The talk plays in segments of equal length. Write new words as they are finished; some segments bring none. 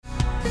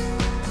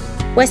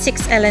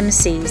Wessex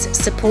LMCs,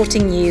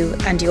 supporting you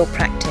and your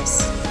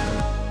practice.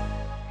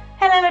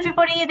 Hello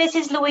everybody, this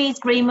is Louise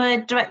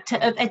Greenwood, Director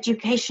of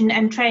Education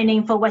and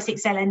Training for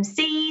Wessex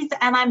LMCs,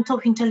 and I'm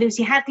talking to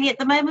Lucy Hadley at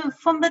the moment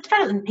from the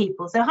Development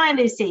People. So hi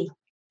Lucy.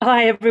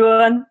 Hi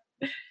everyone.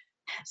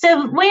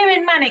 So we're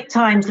in manic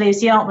times,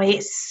 Lucy, aren't we?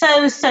 It's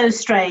so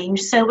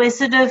strange. So we're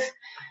sort of,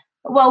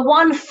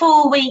 one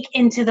full week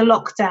into the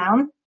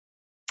lockdown.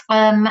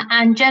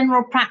 And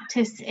general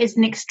practice is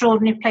an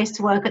extraordinary place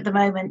to work at the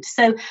moment.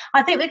 So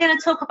I think we're going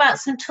to talk about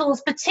some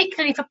tools,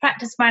 particularly for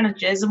practice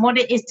managers, and what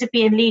it is to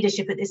be in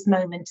leadership at this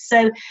moment.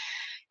 So,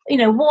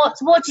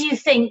 what do you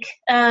think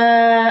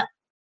that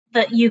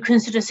you can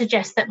sort of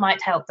suggest that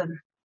might help them?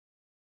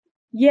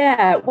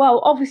 Yeah, well,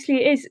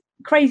 obviously it is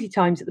crazy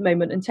times at the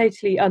moment and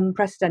totally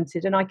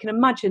unprecedented. And I can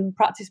imagine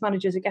practice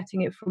managers are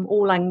getting it from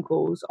all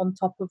angles on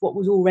top of what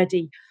was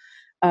already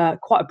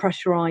quite a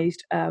pressurised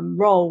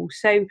role.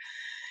 So,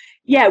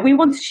 yeah, we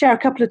wanted to share a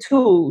couple of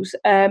tools.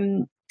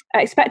 I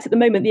expect at the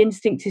moment the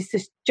instinct is to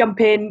jump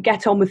in,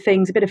 get on with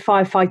things, a bit of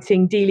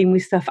firefighting, dealing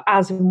with stuff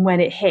as and when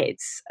it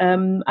hits.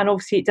 And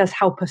obviously it does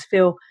help us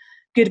feel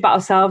good about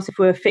ourselves if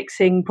we're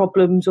fixing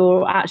problems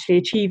or actually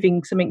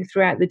achieving something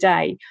throughout the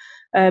day.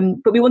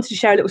 But we wanted to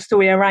share a little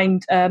story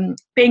around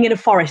being in a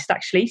forest,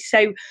 actually.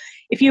 So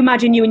if you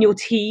imagine you and your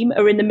team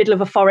are in the middle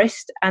of a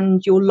forest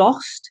and you're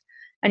lost,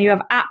 and you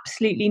have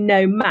absolutely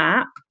no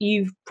map,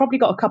 you've probably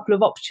got a couple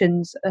of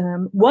options.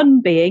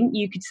 One being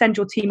you could send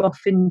your team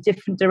off in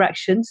different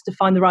directions to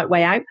find the right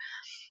way out,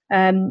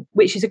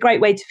 which is a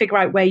great way to figure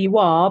out where you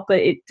are, but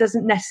it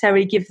doesn't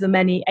necessarily give them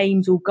any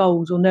aims or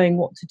goals or knowing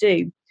what to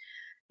do.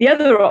 The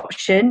other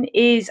option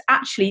is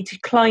actually to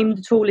climb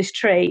the tallest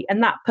tree,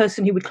 and that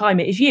person who would climb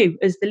it is you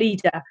as the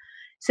leader,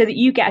 so that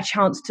you get a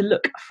chance to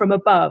look from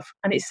above.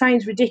 And it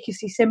sounds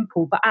ridiculously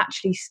simple, but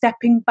actually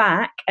stepping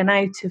back and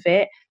out of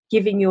it,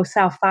 giving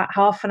yourself that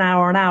half an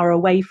hour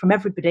away from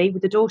everybody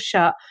with the door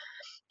shut,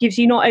 gives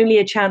you not only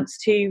a chance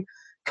to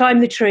climb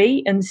the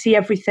tree and see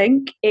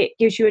everything, it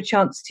gives you a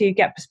chance to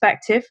get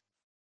perspective.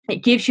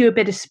 It gives you a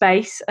bit of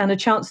space and a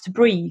chance to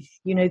breathe.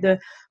 You know, the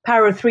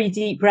power of 3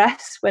 deep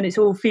breaths when it's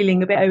all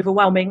feeling a bit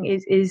overwhelming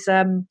is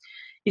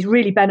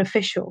really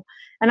beneficial.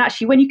 And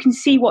actually, when you can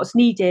see what's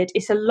needed,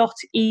 it's a lot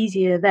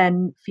easier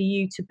then for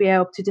you to be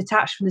able to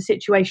detach from the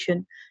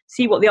situation,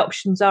 see what the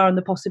options are and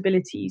the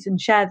possibilities,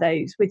 and share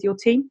those with your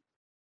team.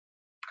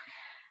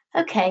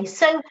 Okay,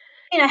 so,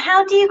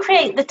 how do you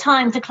create the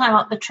time to climb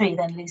up the tree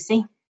then,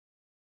 Lucy?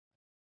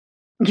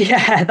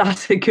 Yeah,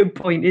 that's a good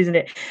point, isn't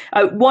it?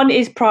 One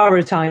is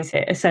prioritise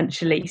it,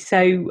 essentially.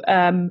 So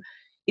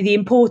the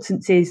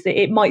importance is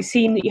that it might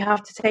seem that you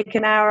have to take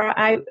an hour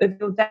out of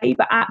your day,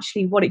 but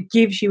actually what it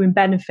gives you in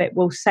benefit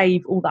will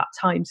save all that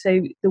time.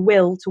 So the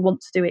will to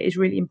want to do it is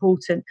really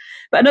important.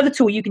 But another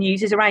tool you can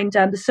use is around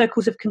the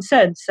circles of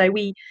concern. So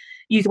we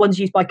use the ones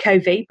used by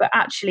Covey, but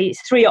actually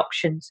it's 3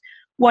 options.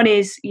 One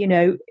is,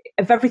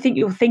 of everything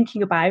you're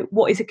thinking about,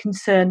 what is a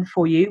concern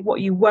for you? What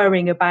are you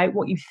worrying about?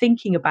 What are you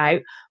thinking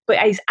about?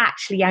 But is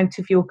actually out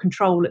of your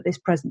control at this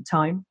present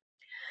time.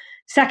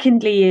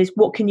 Secondly is,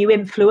 what can you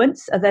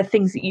influence? Are there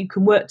things that you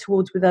can work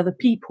towards with other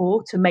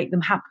people to make them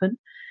happen?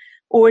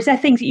 Or is there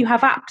things that you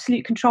have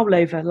absolute control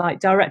over, like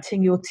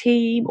directing your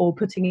team or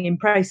putting in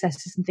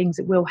processes and things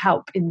that will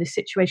help in this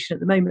situation at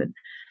the moment?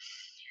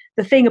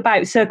 The thing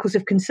about circles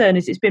of concern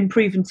is it's been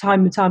proven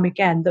time and time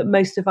again that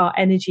most of our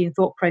energy and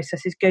thought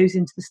processes goes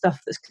into the stuff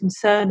that's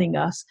concerning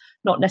us,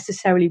 not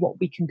necessarily what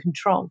we can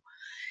control.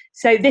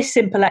 So this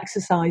simple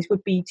exercise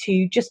would be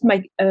to just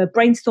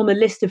brainstorm a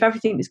list of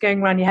everything that's going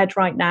around your head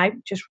right now,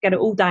 just get it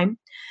all down,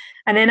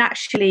 and then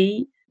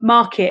actually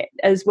mark it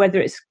as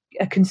whether it's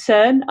a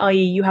concern, i.e.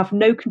 you have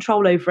no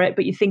control over it,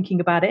 but you're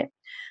thinking about it,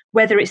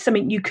 whether it's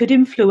something you could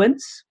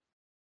influence,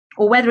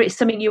 or whether it's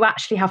something you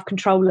actually have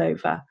control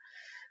over.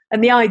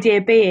 And the idea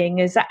being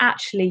is that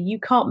actually you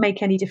can't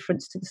make any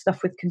difference to the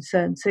stuff with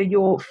concern. So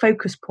your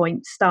focus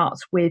point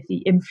starts with the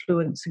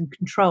influence and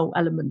control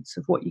elements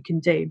of what you can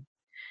do.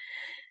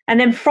 And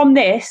then from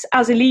this,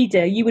 as a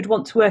leader, you would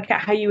want to work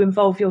out how you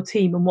involve your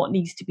team and what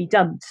needs to be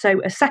done.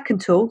 So a second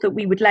tool that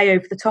we would lay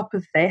over the top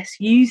of this,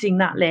 using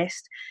that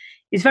list,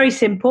 is very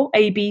simple,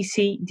 A, B,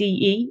 C, D,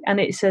 E, and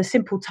it's a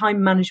simple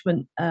time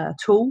management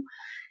tool.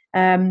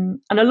 And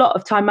a lot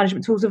of time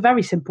management tools are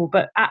very simple,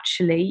 but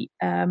actually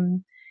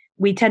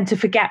we tend to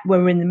forget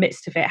when we're in the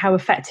midst of it how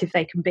effective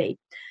they can be.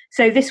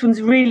 So this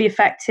one's really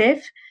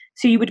effective.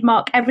 So you would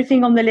mark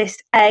everything on the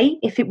list A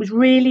if it was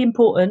really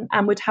important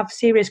and would have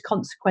serious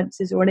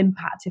consequences or an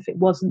impact if it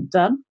wasn't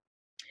done.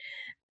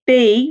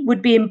 B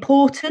would be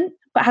important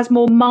but has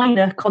more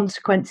minor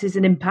consequences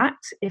and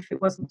impact if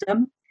it wasn't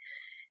done.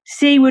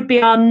 C would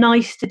be our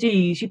nice to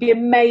do's. You'd be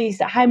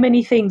amazed at how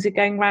many things are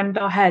going around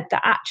our head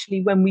that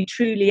actually, when we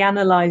truly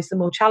analyse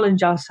them or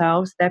challenge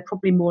ourselves, they're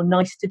probably more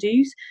nice to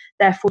do's,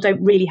 therefore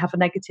don't really have a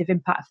negative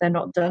impact if they're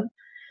not done.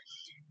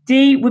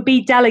 D would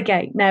be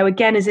delegate. Now,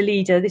 again, as a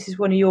leader, this is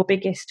one of your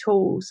biggest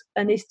tools,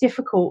 and it's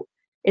difficult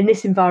in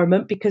this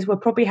environment because we're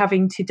probably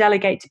having to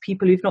delegate to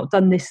people who've not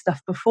done this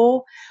stuff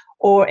before,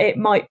 Or it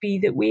might be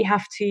that we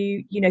have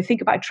to,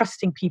 think about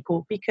trusting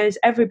people, because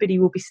everybody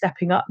will be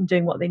stepping up and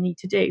doing what they need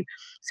to do.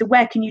 So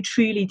where can you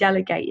truly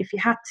delegate? If you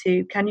had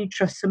to, can you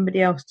trust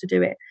somebody else to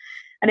do it?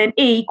 And then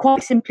E,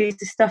 quite simply, is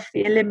the stuff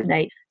that you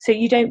eliminate. So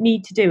you don't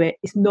need to do it.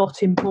 It's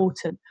not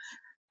important.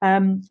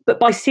 But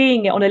by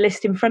seeing it on a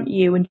list in front of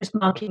you and just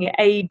marking it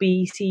A,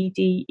 B, C,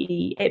 D,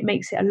 E, it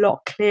makes it a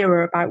lot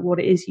clearer about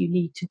what it is you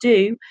need to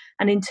do.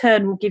 And in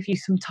turn will give you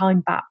some time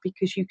back,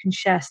 because you can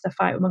share stuff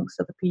out amongst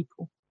other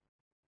people.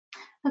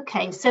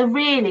 Okay, so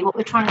really what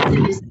we're trying to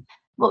do is,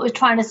 what we're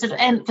trying to sort of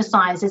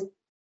emphasise is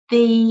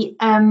the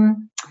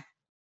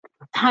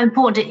how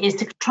important it is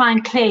to try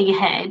and clear your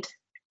head.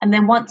 And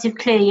then once you've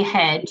cleared your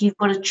head, you've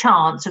got a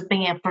chance of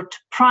being able to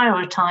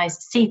prioritise,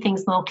 see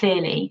things more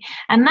clearly.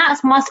 And that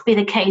must be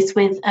the case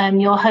with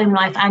your home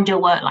life and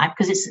your work life,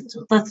 because it's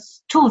the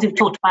tools we've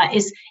talked about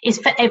is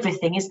for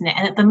everything, isn't it?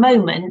 And at the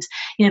moment,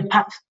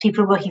 perhaps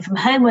people are working from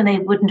home when they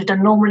wouldn't have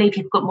done normally.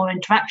 People got more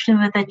interaction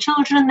with their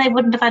children they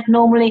wouldn't have had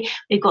normally.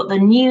 We've got the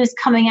news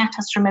coming at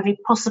us from every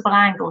possible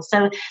angle.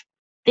 So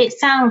it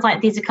sounds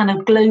like these are kind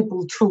of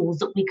global tools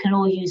that we can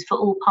all use for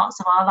all parts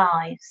of our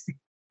lives.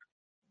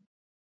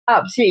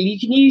 Absolutely. You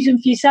can use them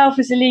for yourself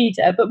as a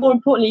leader, but more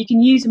importantly, you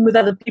can use them with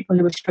other people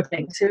who are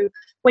struggling. So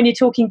when you're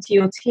talking to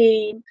your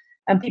team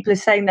and people are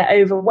saying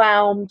they're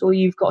overwhelmed, or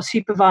you've got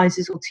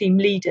supervisors or team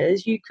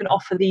leaders, you can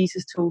offer these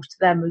as tools to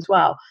them as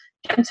well.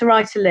 Get them to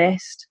write a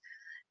list,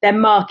 then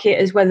mark it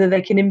as whether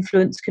they can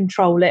influence,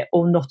 control it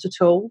or not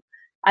at all.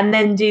 And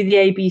then do the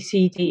A, B,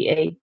 C, D,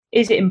 E.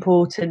 Is it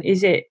important?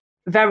 Is it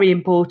very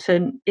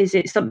important? Is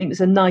it something that's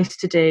a nice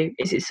to do?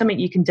 Is it something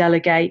you can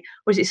delegate?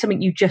 Or is it something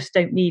you just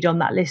don't need on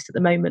that list at the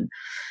moment?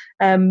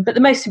 But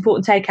the most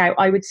important takeout,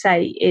 I would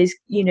say, is,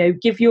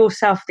 give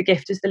yourself the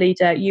gift as the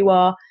leader. You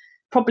are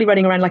probably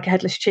running around like a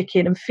headless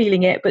chicken and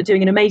feeling it, but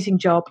doing an amazing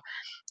job.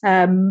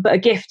 But a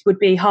gift would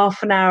be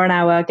half an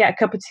hour, get a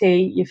cup of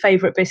tea, your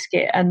favourite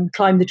biscuit, and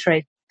climb the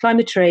tree. Climb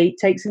the tree,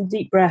 take some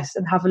deep breaths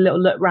and have a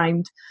little look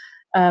round.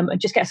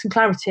 And just get some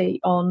clarity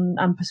on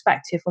and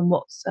perspective on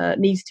what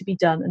needs to be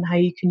done and how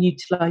you can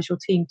utilise your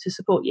team to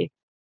support you.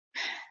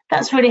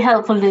 That's really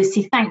helpful,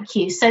 Lucy. Thank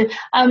you. So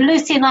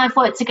Lucy and I have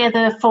worked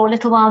together for a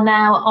little while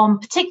now, on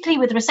particularly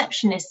with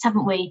receptionists,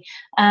 haven't we?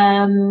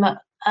 And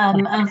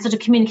sort of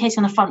communicating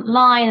on the front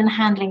line and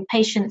handling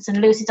patients. And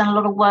Lucy's done a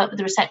lot of work with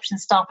the reception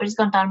staff, which has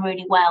gone down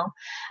really well.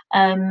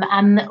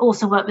 And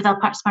also work with our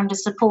practice manager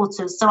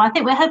supporters. So I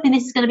think we're hoping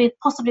this is going to be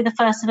possibly the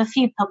first of a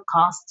few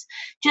podcasts,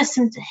 just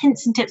some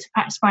hints and tips for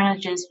practice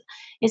managers.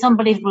 It's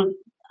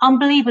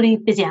unbelievably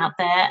busy out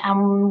there,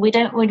 and we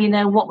don't really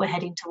know what we're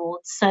heading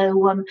towards.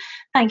 So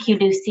thank you,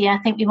 Lucy. I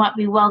think we might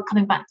be well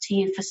coming back to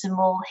you for some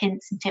more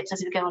hints and tips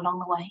as we go along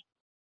the way.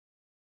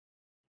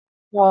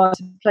 Well,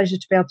 it's a pleasure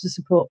to be able to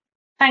support.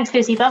 Thanks,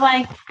 Lucy.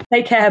 Bye-bye.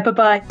 Take care.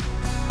 Bye-bye.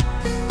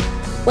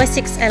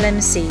 Wessex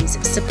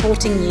LMCs,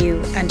 supporting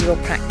you and your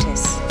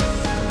practice.